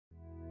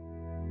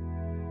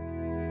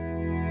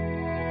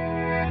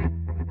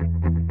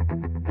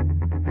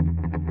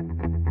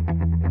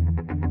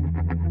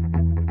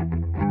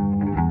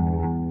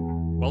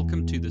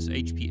Welcome to this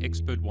HP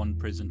Expert 1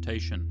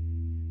 presentation.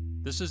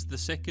 This is the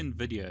second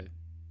video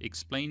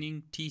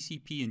explaining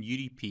TCP and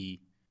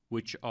UDP,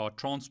 which are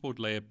transport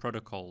layer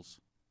protocols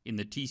in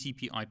the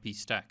TCP IP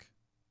stack.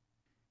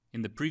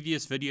 In the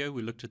previous video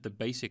we looked at the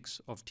basics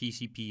of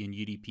TCP and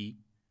UDP.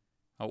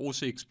 I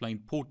also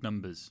explained port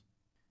numbers.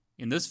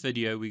 In this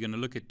video we're going to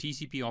look at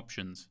TCP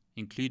options,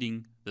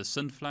 including the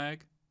SYN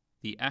flag,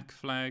 the ACK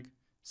flag,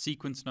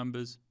 sequence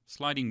numbers,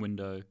 sliding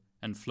window,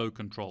 and flow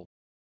control.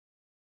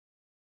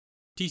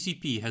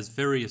 TCP has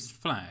various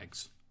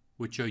flags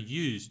which are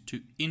used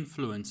to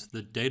influence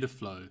the data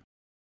flow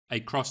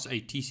across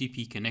a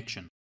TCP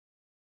connection.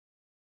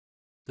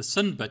 The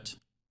SYN bit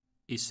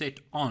is set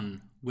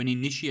on when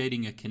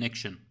initiating a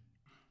connection.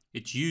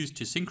 It's used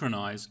to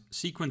synchronize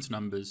sequence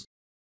numbers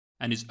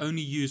and is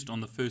only used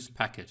on the first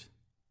packet.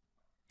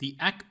 The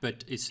ACK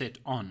bit is set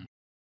on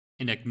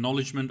in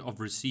acknowledgement of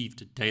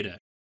received data.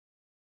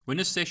 When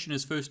a session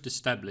is first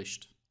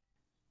established,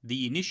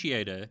 the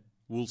initiator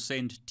will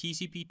send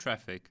TCP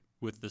traffic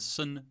with the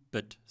SYN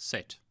bit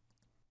set.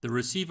 The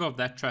receiver of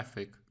that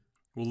traffic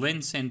will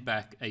then send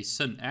back a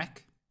SYN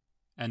ACK,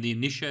 and the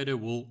initiator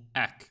will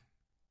ACK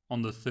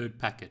on the third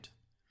packet.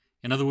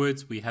 In other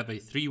words, we have a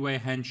three-way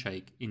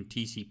handshake in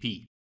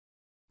TCP.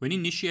 When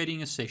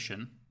initiating a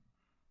session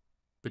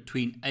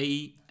between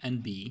A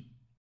and B,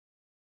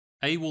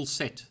 A will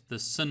set the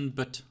SYN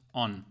bit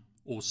on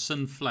or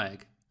SYN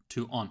flag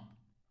to on.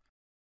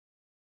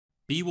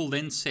 B will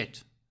then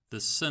set the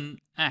SYN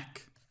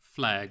ACK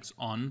flags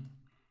on,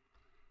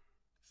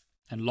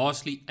 and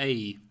lastly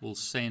A will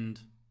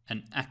send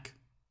an ACK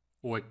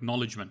or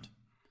acknowledgement.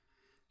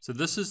 So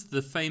this is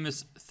the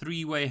famous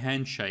three-way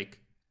handshake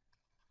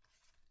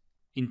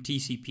in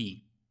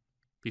TCP.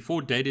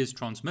 Before data is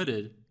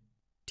transmitted,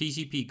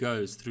 TCP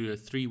goes through a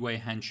three-way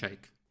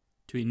handshake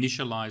to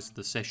initialize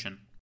the session.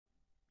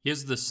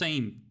 Here's the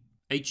same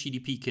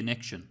HTTP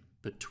connection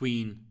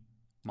between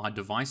my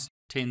device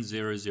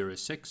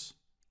 10006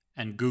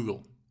 and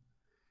Google.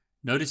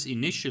 Notice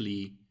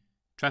initially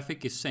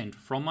traffic is sent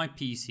from my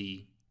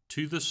PC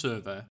to the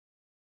server.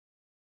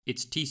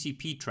 It's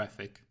TCP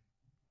traffic,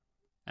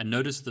 and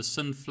notice the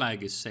SYN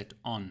flag is set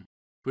on.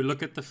 If we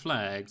look at the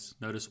flags,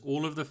 notice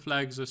all of the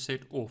flags are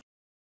set off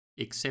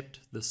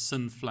except the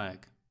SYN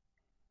flag.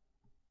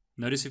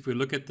 Notice if we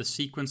look at the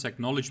sequence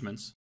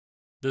acknowledgements,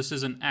 this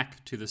is an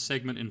ACK to the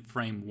segment in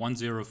frame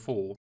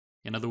 104.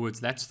 In other words,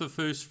 that's the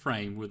first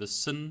frame with a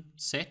SYN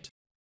set.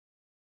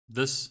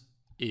 This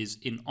is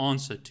in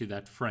answer to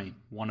that frame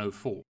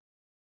 104.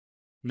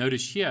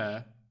 Notice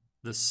here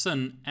the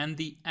SYN and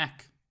the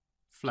ACK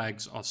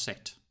flags are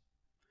set.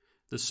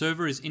 The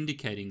server is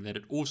indicating that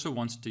it also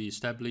wants to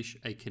establish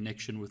a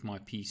connection with my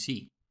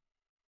PC.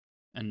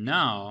 And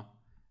now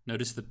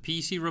notice the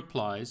PC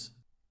replies.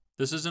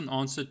 This is an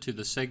answer to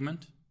the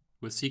segment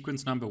with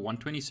sequence number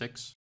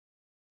 126.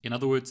 In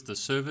other words, the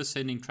server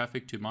sending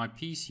traffic to my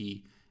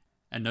PC,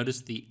 and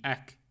notice the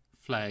ACK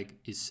flag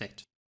is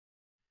set.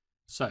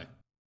 So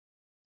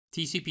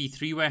TCP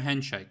three-way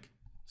handshake,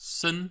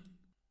 SYN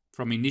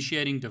from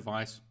initiating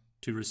device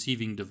to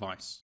receiving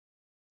device.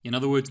 In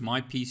other words,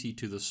 my PC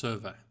to the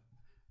server.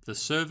 The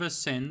server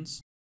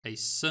sends a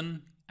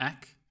SYN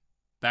ACK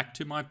back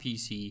to my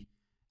PC,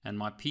 and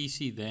my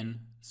PC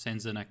then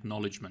sends an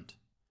acknowledgement.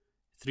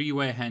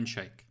 Three-way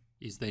handshake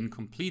is then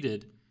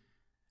completed,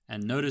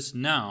 and notice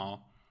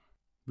now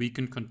we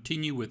can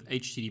continue with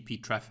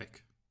HTTP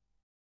traffic.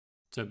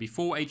 So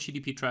before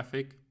HTTP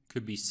traffic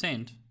could be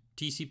sent,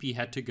 TCP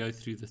had to go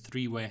through the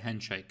three-way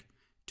handshake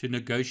to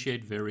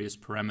negotiate various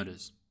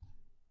parameters.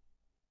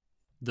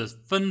 The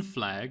FIN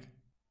flag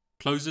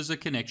closes a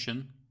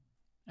connection,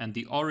 and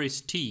the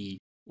RST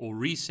or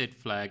reset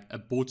flag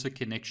aborts a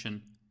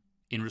connection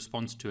in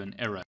response to an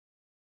error.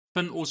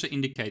 FIN also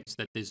indicates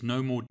that there's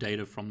no more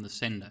data from the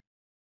sender.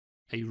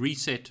 A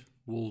reset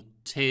will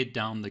tear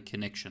down the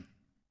connection.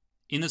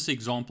 In this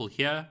example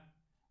here,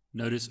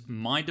 notice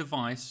my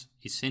device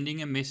is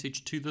sending a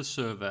message to the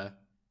server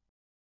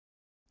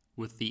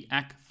with the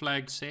ACK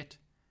flag set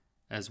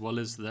as well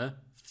as the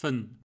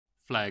FIN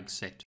flag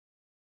set.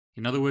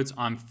 In other words,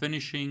 I'm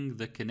finishing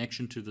the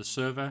connection to the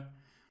server.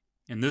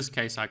 In this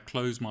case, I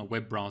close my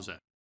web browser.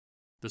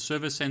 The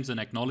server sends an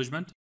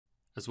acknowledgement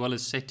as well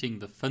as setting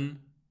the FIN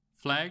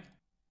flag.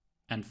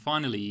 And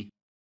finally,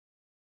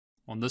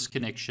 on this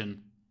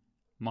connection,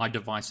 my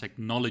device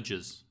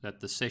acknowledges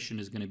that the session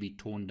is going to be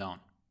torn down.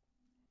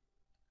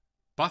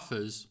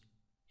 Buffers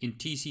in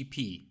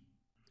TCP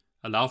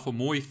allow for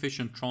more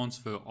efficient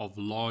transfer of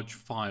large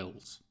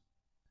files.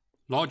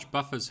 Large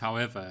buffers,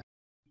 however,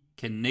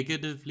 can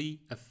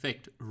negatively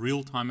affect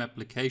real-time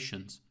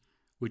applications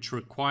which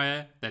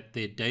require that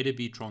their data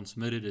be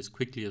transmitted as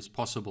quickly as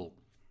possible.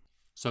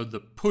 So the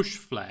push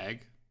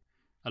flag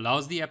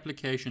allows the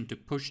application to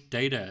push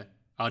data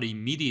out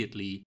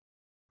immediately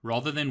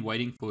rather than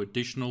waiting for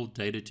additional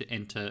data to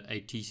enter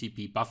a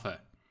TCP buffer.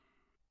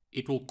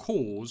 It will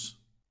cause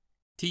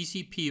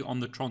TCP on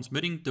the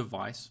transmitting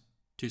device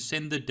to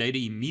send the data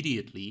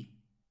immediately,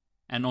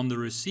 and on the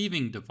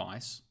receiving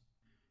device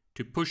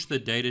to push the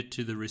data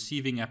to the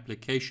receiving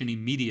application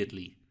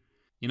immediately,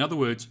 In other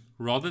words,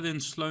 rather than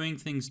slowing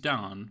things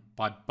down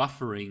by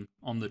buffering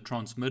on the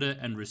transmitter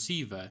and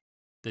receiver,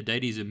 the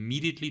data is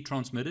immediately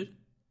transmitted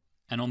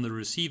and on the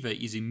receiver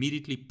is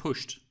immediately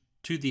pushed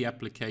to the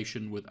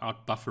application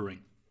without buffering.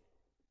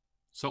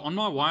 So on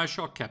my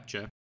Wireshark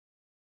capture,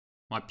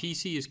 my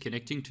PC is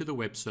connecting to the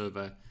web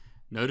server.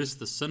 Notice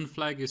the SYN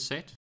flag is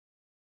set.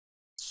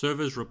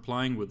 Server is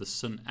replying with a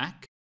SYN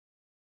ACK.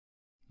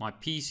 My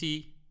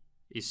PC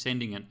is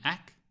sending an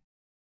ACK.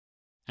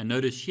 And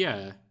notice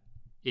here,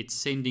 it's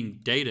sending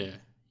data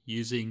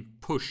using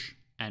push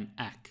and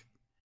ACK.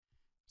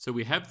 So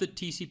we have the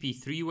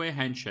TCP three-way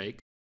handshake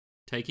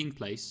taking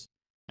place,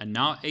 and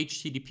now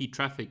HTTP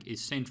traffic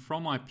is sent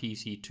from my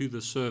PC to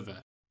the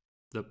server.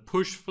 The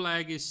push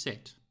flag is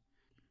set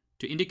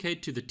to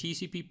indicate to the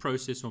TCP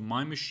process on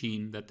my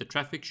machine that the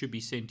traffic should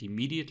be sent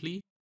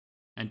immediately,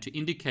 and to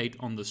indicate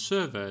on the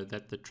server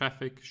that the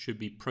traffic should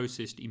be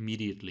processed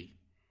immediately.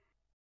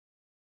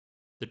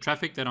 The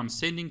traffic that I'm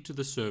sending to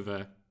the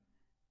server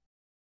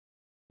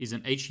is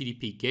an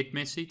HTTP GET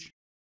message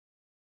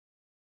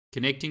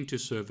connecting to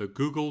server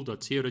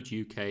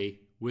google.co.uk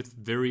with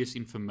various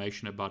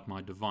information about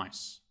my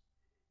device.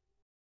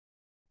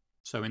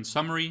 So in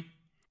summary,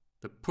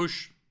 the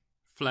push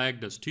flag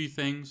does two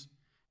things: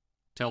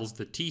 tells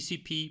the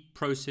TCP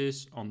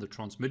process on the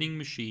transmitting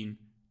machine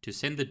to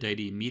send the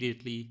data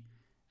immediately,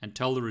 and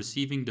tell the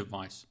receiving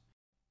device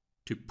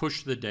to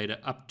push the data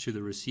up to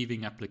the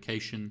receiving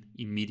application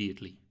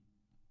immediately.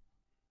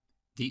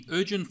 The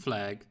urgent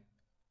flag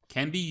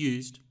can be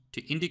used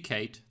to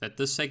indicate that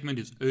this segment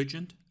is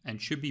urgent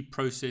and should be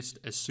processed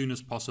as soon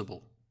as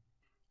possible.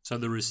 So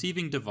the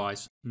receiving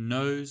device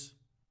knows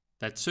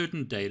that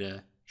certain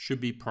data should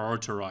be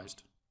prioritized.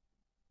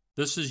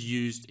 This is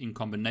used in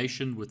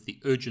combination with the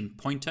urgent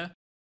pointer,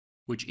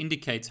 which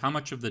indicates how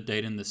much of the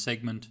data in the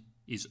segment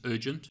is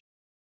urgent.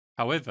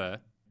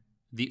 However,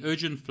 the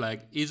urgent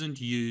flag isn't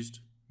used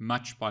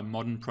much by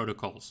modern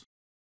protocols.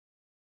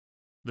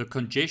 The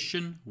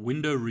congestion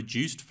window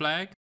reduced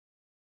flag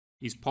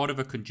is part of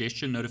a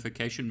congestion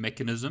notification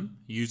mechanism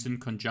used in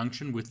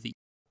conjunction with the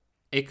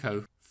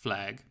echo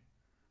flag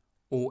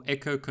or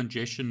echo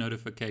congestion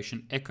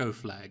notification echo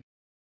flag.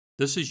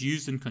 This is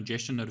used in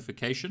congestion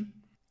notification,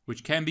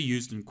 which can be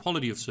used in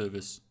quality of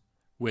service,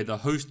 where the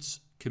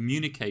hosts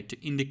communicate to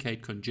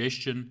indicate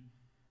congestion,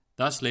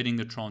 thus letting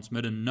the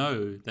transmitter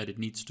know that it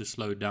needs to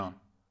slow down.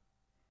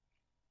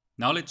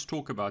 Now let's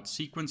talk about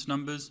sequence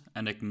numbers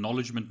and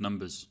acknowledgement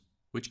numbers,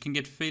 which can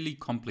get fairly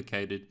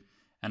complicated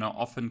and are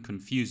often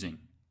confusing.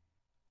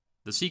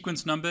 The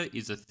sequence number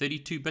is a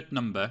 32-bit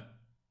number,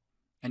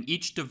 and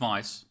each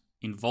device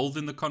involved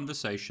in the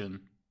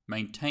conversation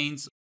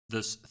maintains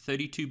this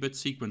 32-bit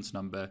sequence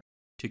number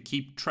to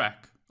keep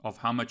track of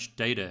how much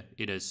data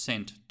it has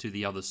sent to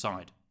the other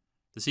side.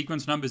 The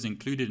sequence number is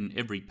included in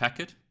every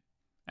packet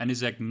and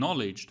is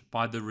acknowledged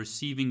by the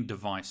receiving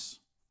device,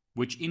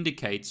 which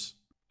indicates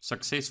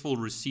successful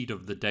receipt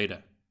of the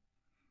data.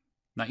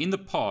 Now, in the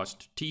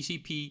past,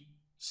 TCP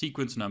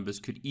sequence numbers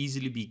could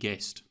easily be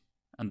guessed,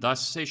 and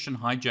thus session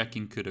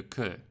hijacking could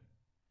occur.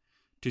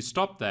 To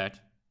stop that,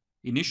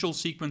 initial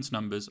sequence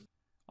numbers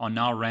are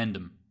now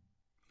random.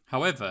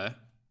 However,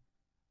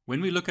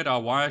 when we look at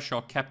our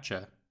Wireshark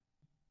capture,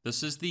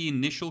 this is the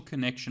initial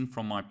connection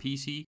from my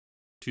PC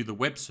to the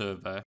web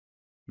server.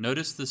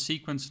 Notice the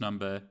sequence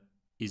number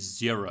is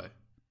 0.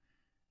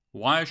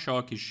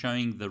 Wireshark is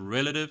showing the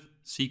relative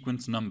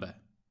sequence number.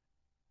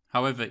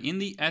 However, in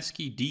the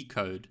ASCII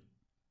decode,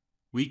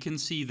 we can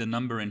see the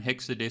number in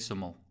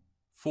hexadecimal,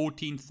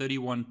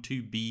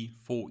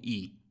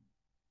 14312B4E.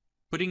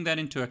 Putting that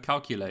into a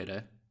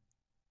calculator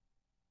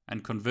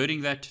and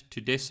converting that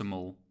to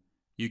decimal,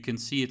 you can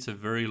see it's a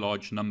very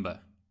large number.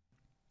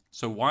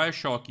 So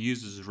Wireshark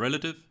uses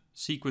relative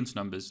sequence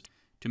numbers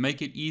to make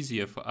it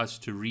easier for us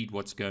to read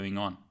what's going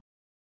on.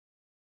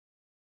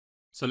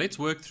 So let's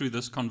work through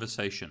this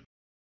conversation.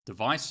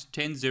 Device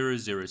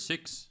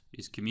 10006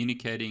 is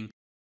communicating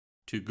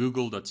to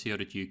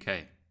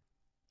google.co.uk.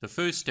 The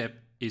first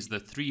step is the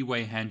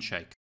three-way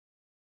handshake.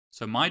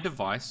 So my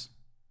device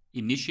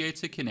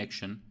initiates a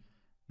connection.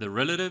 The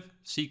relative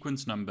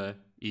sequence number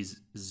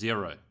is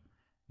 0.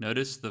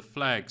 Notice the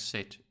flag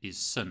set is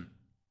SYN.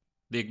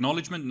 The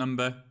acknowledgement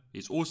number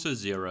is also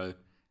 0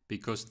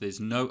 because there's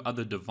no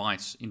other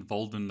device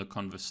involved in the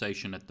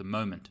conversation at the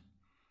moment.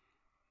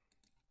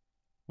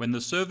 When the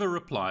server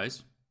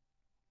replies,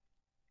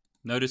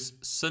 notice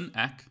SYN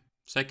ACK,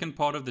 second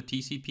part of the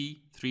TCP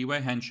three-way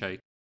handshake.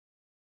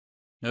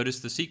 Notice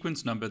the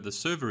sequence number the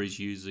server is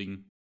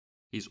using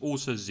is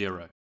also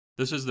 0.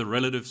 This is the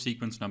relative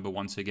sequence number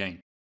once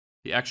again.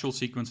 The actual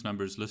sequence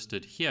number is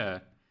listed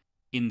here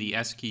in the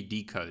ASCII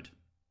decode.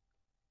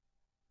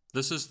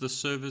 This is the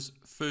server's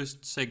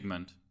first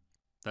segment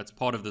that's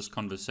part of this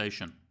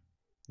conversation.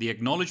 The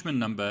acknowledgement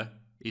number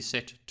is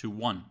set to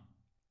 1.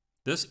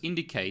 This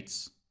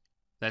indicates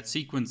that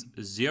sequence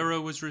 0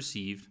 was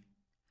received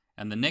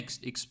and the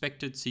next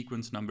expected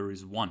sequence number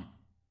is 1.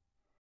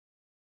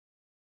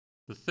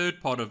 The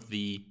third part of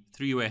the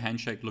three-way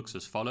handshake looks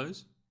as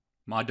follows.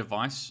 My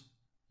device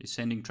is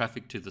sending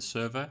traffic to the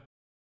server.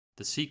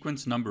 the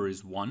sequence number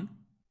is 1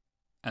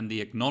 and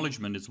the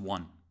acknowledgement is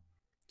 1.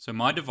 So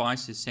my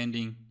device is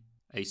sending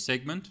a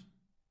segment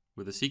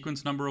with a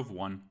sequence number of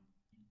 1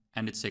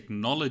 and it's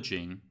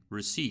acknowledging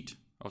receipt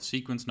of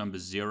sequence number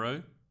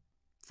 0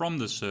 from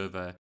the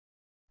server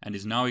and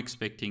is now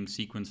expecting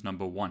sequence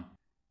number 1.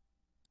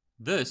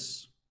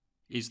 This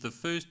is the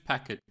first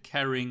packet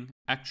carrying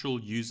actual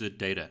user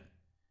data.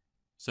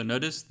 So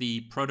notice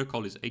the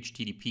protocol is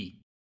HTTP.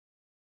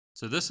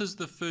 So this is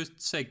the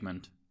first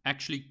segment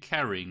actually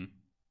carrying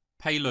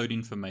payload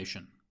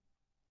information.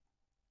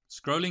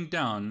 Scrolling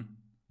down,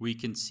 we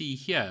can see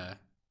here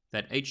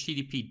that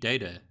HTTP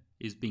data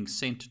is being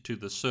sent to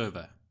the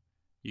server.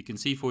 You can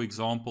see, for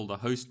example, the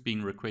host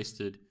being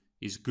requested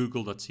is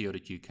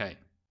google.co.uk,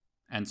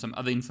 and some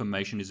other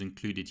information is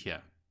included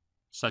here,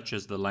 such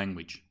as the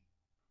language.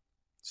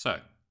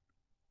 So,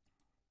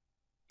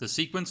 the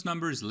sequence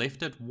number is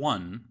left at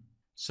 1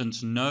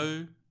 since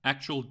no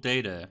actual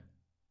data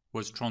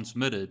was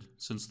transmitted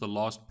since the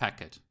last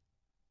packet.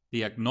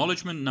 The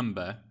acknowledgement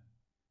number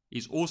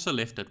is also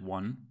left at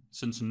 1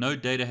 since no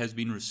data has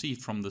been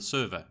received from the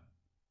server.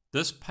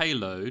 This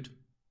payload,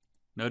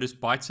 notice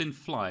bytes in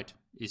flight,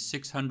 is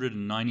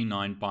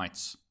 699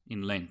 bytes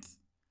in length.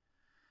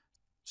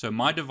 So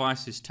my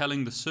device is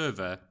telling the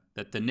server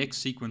that the next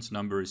sequence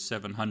number is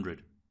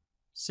 700.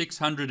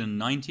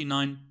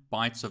 699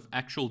 bytes of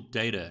actual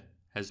data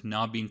has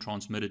now been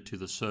transmitted to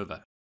the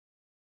server.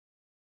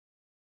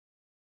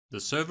 The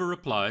server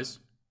replies,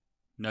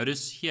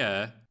 notice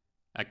here,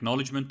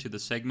 acknowledgement to the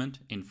segment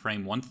in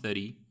frame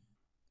 130,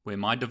 where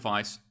my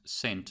device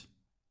sent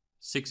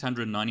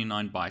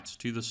 699 bytes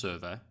to the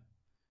server.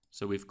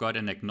 So we've got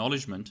an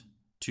acknowledgement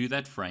to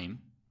that frame.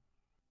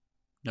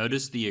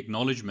 Notice the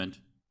acknowledgement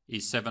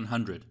is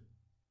 700.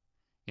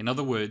 In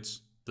other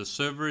words, the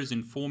server is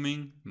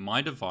informing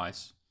my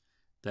device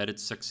that it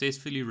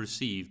successfully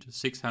received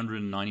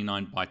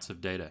 699 bytes of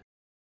data.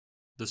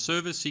 The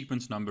server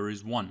sequence number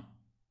is 1.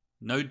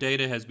 No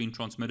data has been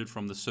transmitted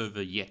from the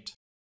server yet.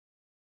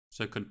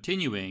 So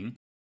continuing,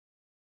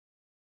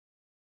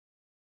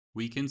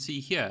 we can see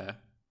here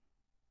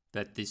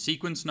that the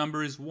sequence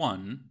number is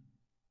 1,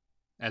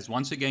 as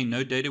once again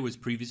no data was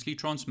previously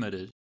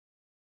transmitted,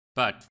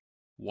 but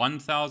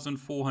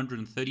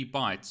 1,430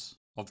 bytes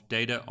of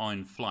data are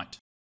in flight.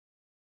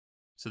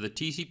 So the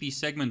TCP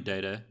segment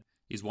data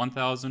is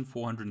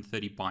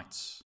 1,430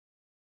 bytes.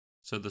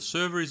 So the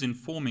server is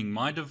informing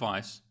my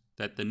device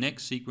that the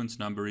next sequence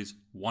number is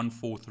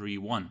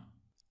 1431.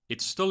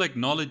 It's still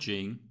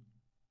acknowledging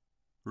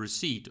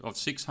receipt of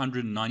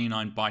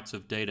 699 bytes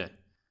of data.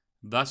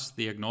 Thus,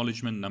 the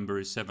acknowledgement number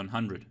is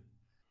 700.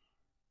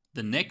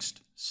 The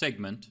next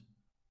segment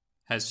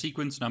has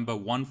sequence number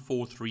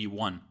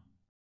 1431,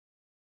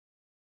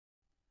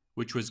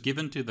 which was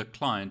given to the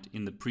client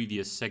in the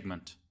previous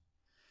segment.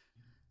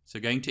 So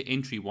going to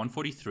entry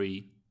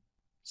 143,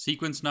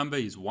 sequence number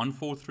is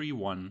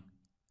 1431,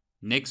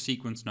 next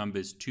sequence number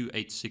is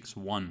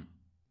 2861.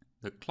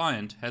 The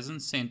client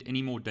hasn't sent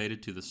any more data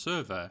to the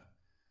server,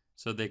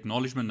 so the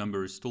acknowledgement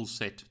number is still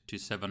set to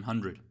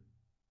 700.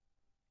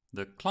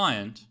 The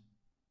client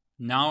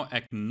now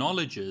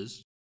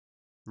acknowledges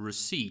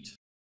receipt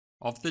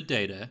of the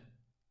data,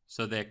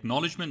 so the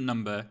acknowledgement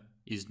number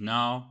is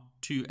now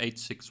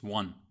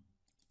 2861.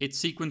 Its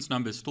sequence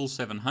number is still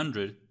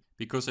 700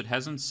 because it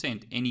hasn't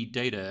sent any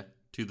data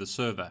to the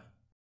server.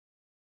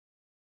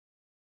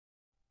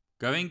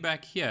 Going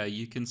back here,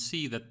 you can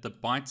see that the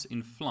bytes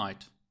in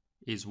flight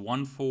is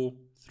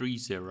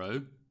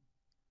 1430,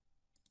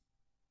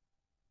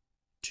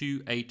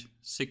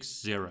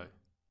 2860.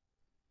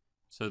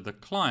 So the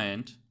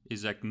client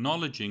is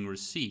acknowledging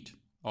receipt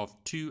of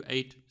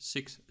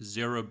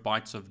 2860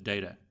 bytes of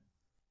data.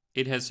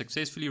 It has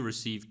successfully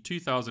received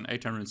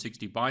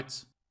 2,860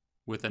 bytes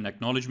with an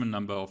acknowledgement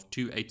number of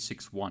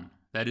 2861.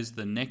 That is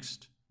the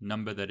next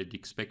number that it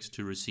expects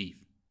to receive.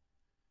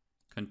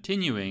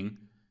 Continuing,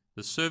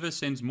 the server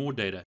sends more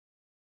data.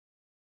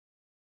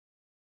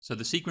 So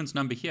the sequence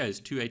number here is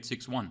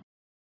 2861.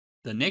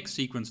 The next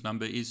sequence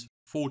number is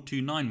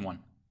 4291.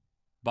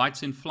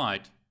 Bytes in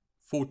flight,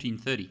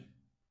 1430.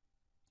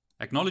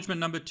 Acknowledgement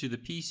number to the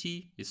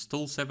PC is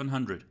still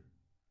 700.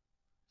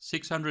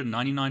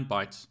 699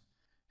 bytes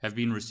have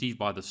been received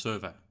by the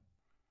server.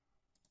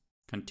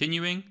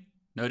 Continuing,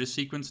 notice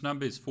sequence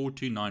number is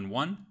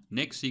 4291.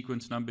 Next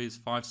sequence number is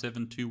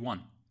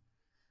 5721.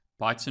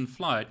 Bytes in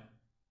flight,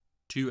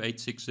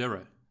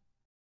 2860.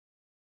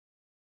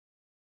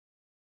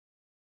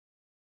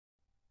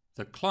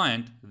 The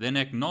client then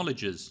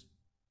acknowledges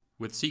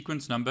with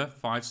sequence number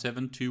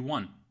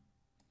 5721.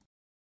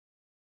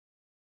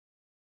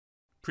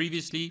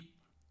 Previously,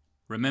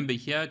 remember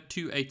here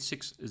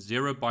 2860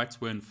 bytes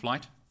were in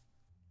flight,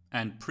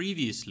 and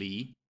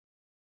previously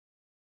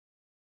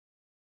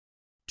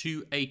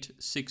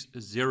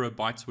 2860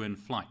 bytes were in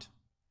flight.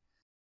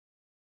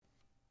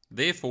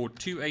 Therefore,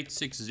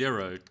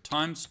 2860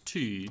 times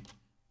 2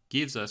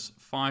 gives us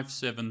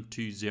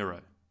 5720.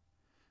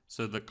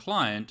 So the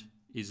client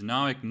is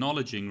now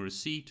acknowledging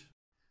receipt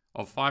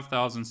of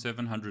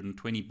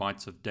 5,720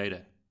 bytes of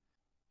data.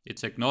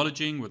 It's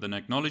acknowledging with an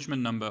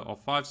acknowledgement number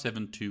of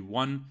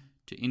 5721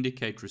 to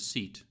indicate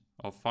receipt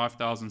of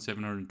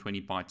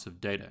 5,720 bytes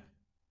of data.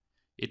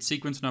 Its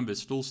sequence number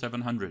is still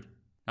 700.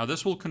 Now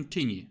this will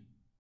continue.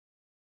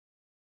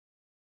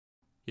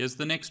 Here's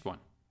the next one.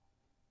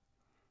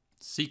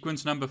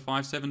 Sequence number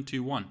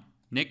 5721.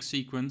 Next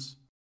sequence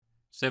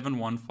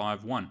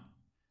 7151.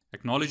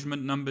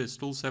 Acknowledgement number is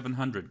still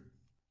 700.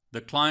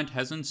 The client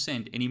hasn't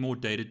sent any more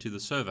data to the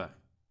server.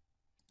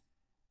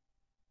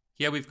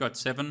 Here we've got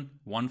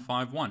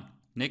 7151.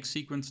 Next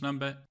sequence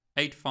number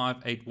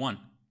 8581.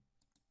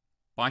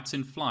 Bytes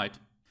in flight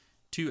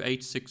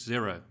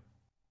 2860.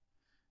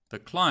 The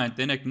client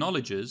then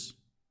acknowledges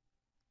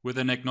with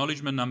an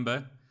acknowledgement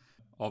number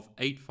of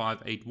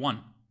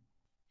 8581.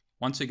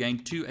 Once again,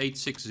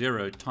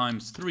 2860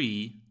 times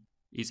 3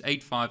 is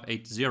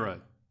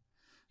 8580.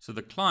 So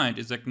the client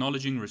is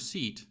acknowledging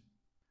receipt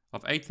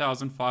of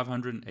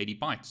 8,580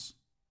 bytes.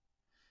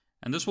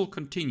 And this will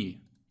continue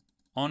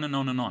on and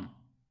on and on.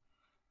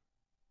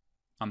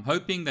 I'm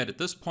hoping that at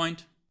this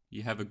point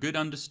you have a good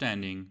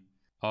understanding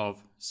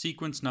of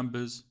sequence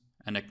numbers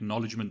and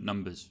acknowledgement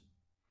numbers.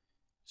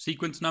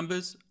 Sequence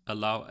numbers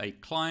allow a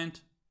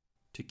client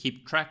to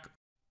keep track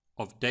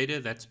of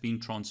data that's been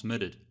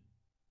transmitted.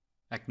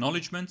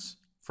 Acknowledgements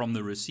from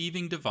the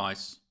receiving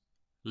device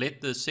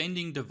let the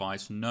sending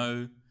device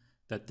know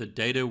that the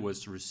data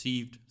was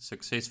received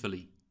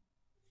successfully.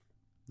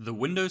 The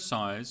window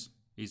size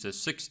is a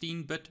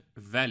 16-bit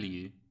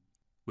value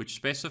which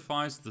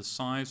specifies the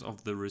size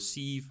of the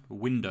receive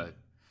window,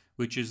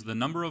 which is the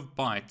number of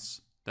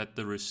bytes that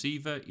the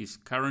receiver is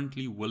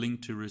currently willing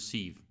to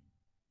receive.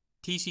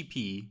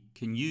 TCP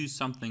can use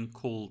something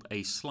called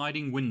a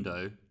sliding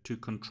window to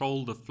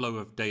control the flow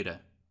of data.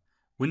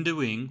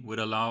 Windowing would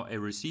allow a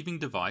receiving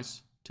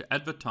device to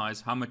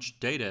advertise how much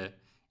data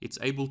it's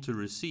able to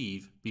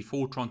receive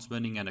before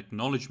transmitting an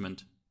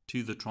acknowledgement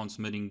to the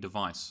transmitting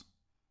device.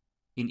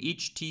 In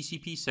each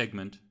TCP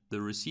segment,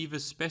 the receiver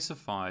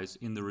specifies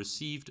in the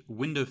received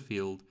window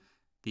field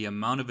the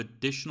amount of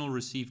additional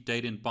received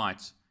data in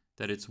bytes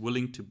that it's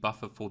willing to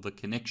buffer for the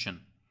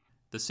connection.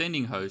 The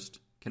sending host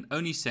can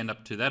only send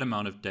up to that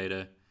amount of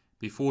data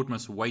before it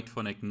must wait for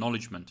an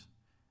acknowledgement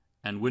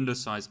and window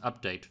size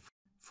update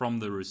from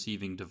the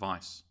receiving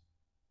device.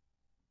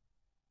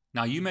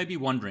 Now you may be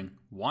wondering,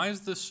 why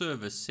is the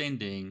server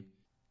sending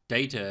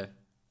data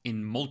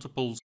in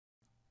multiples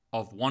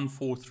of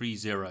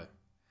 1430?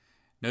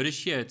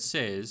 Notice here it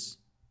says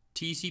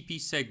TCP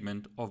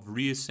segment of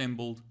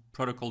reassembled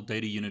protocol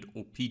data unit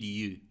or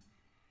PDU.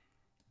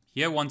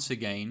 Here once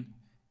again,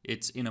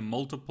 it's in a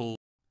multiple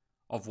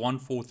of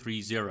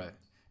 1430.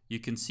 You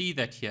can see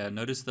that here,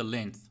 notice the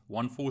length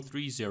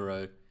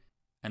 1430,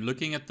 and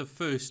looking at the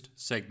first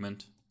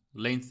segment,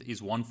 length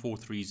is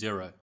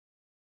 1430.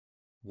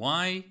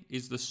 Why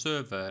is the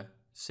server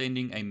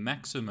sending a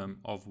maximum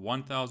of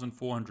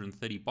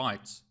 1,430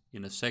 bytes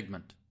in a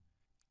segment?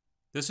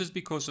 This is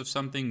because of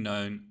something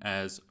known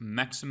as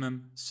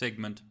maximum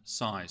segment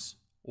size,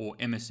 or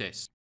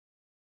MSS.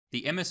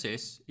 The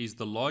MSS is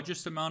the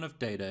largest amount of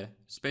data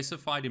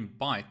specified in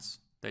bytes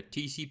that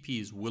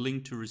TCP is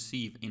willing to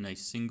receive in a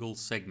single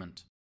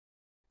segment.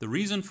 The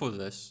reason for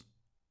this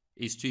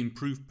is to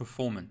improve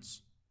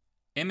performance.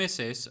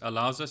 MSS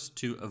allows us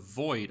to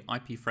avoid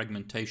IP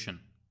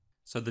fragmentation,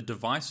 so the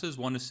devices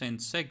want to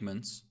send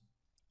segments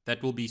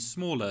that will be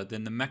smaller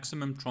than the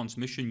maximum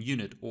transmission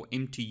unit, or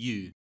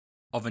MTU,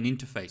 of an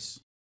interface.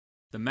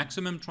 The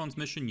maximum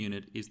transmission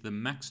unit is the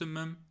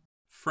maximum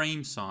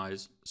frame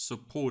size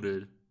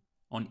supported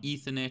on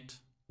Ethernet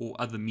or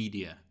other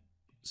media.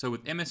 So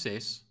with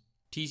MSS,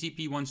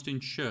 TCP wants to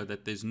ensure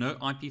that there's no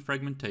IP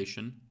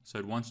fragmentation, so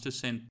it wants to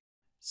send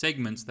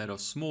segments that are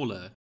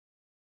smaller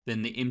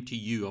than the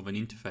MTU of an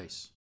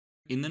interface.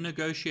 In the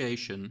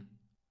negotiation,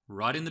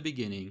 right in the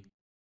beginning,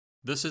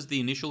 this is the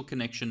initial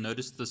connection.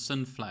 Notice the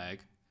SYN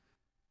flag.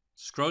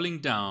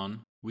 Scrolling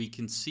down, we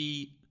can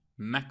see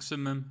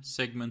maximum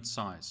segment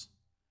size.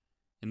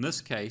 In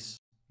this case,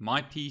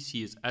 my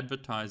PC is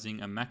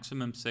advertising a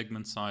maximum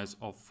segment size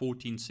of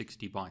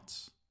 1460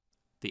 bytes.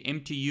 The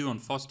MTU on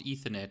fast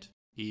Ethernet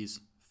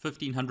is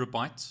 1500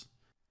 bytes,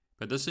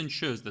 but this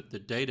ensures that the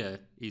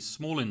data is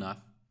small enough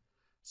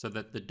so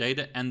that the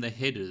data and the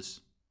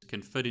headers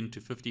can fit into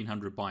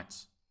 1500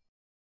 bytes.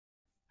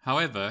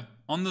 However,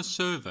 on the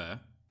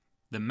server,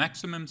 the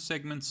maximum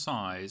segment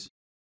size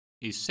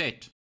is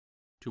set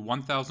to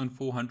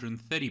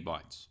 1430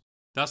 bytes.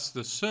 Thus,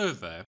 the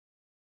server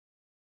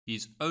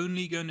is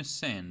only going to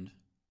send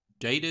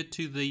data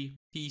to the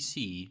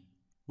PC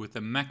with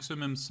a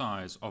maximum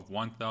size of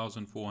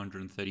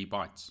 1430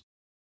 bytes.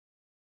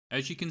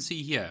 As you can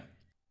see here,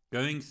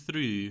 going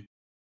through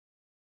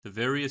the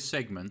various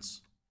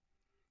segments,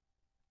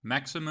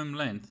 maximum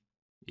length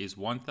is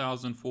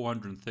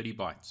 1430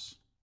 bytes.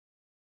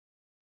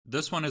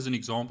 This one, as an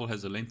example,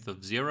 has a length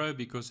of 0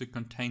 because it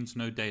contains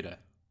no data.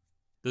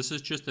 This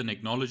is just an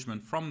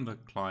acknowledgement from the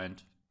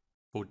client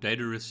for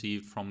data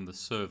received from the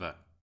server.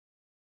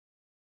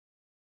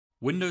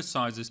 Window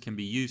sizes can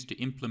be used to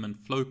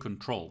implement flow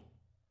control.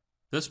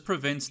 This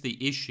prevents the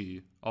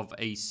issue of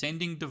a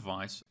sending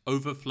device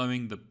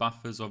overflowing the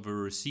buffers of a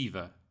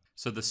receiver.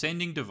 So the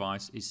sending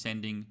device is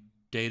sending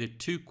data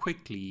too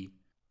quickly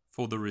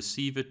for the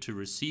receiver to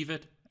receive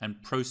it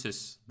and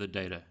process the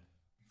data.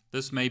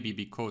 This may be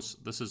because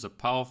this is a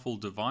powerful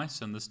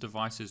device and this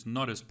device is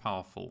not as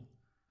powerful,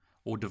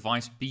 or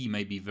device B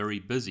may be very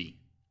busy.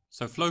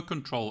 So flow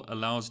control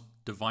allows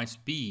device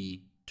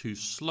B to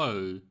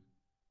slow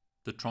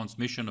the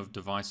transmission of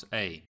device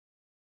A.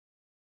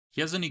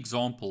 Here's an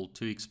example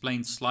to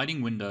explain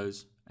sliding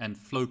windows and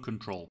flow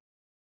control.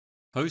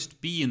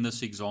 Host B in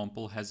this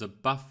example has a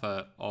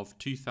buffer of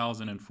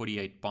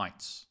 2048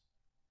 bytes.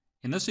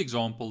 In this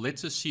example,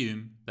 let's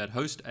assume that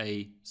host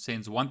A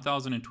sends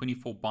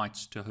 1024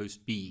 bytes to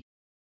host B.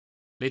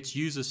 Let's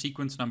use a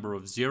sequence number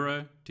of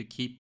 0 to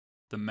keep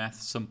the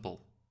math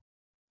simple.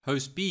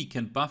 Host B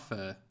can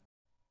buffer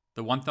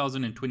the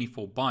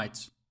 1024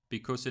 bytes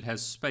because it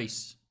has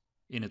space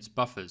in its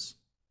buffers.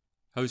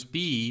 Host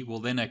B will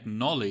then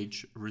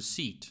acknowledge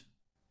receipt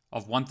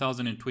of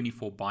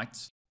 1024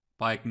 bytes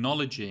by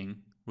acknowledging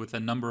with a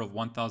number of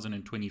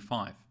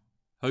 1025.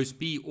 Host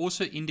B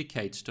also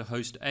indicates to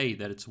host A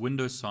that its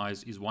window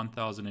size is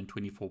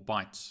 1024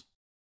 bytes.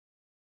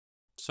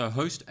 So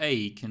host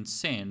A can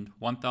send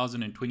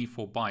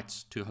 1024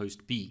 bytes to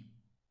host B.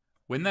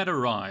 When that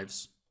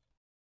arrives,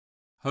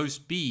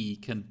 host B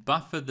can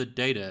buffer the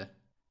data,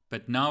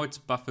 but now its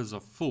buffers are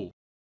full.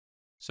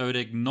 So it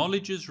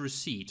acknowledges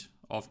receipt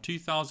of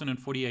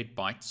 2048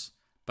 bytes,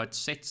 but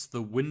sets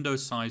the window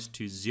size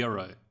to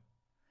 0.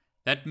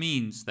 That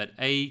means that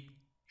A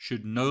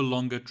should no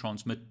longer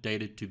transmit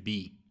data to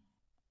B.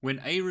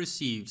 When A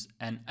receives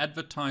an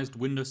advertised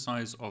window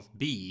size of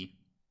B,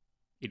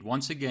 it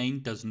once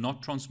again does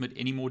not transmit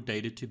any more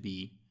data to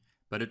B,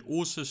 but it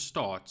also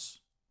starts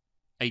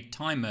a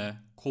timer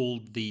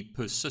called the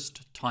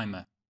persist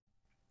timer.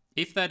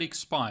 If that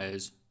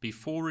expires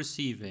before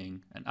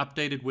receiving an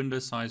updated window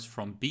size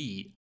from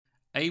B,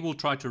 A will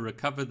try to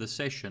recover the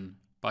session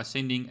by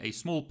sending a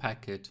small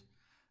packet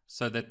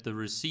so that the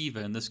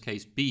receiver, in this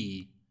case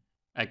B,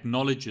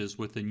 acknowledges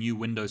with a new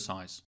window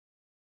size.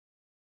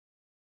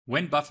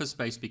 When buffer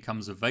space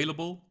becomes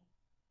available,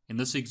 in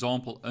this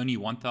example only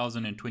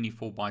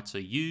 1024 bytes are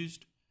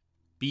used,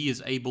 B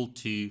is able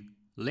to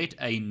let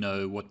A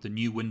know what the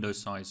new window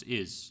size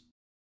is.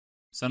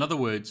 So in other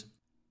words,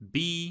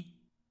 B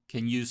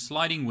can use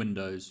sliding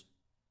windows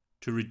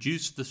to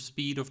reduce the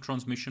speed of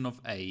transmission of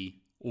A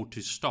or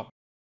to stop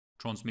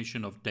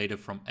transmission of data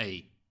from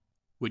A,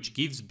 which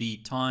gives B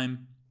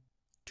time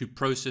to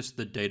process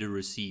the data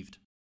received.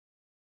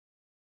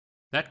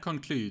 That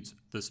concludes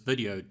this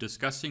video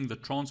discussing the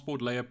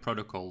transport layer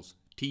protocols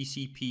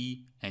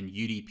TCP and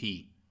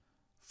UDP.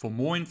 For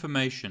more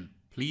information,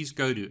 please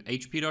go to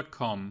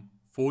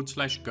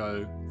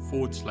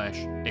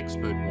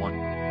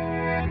hp.com/go/expert1.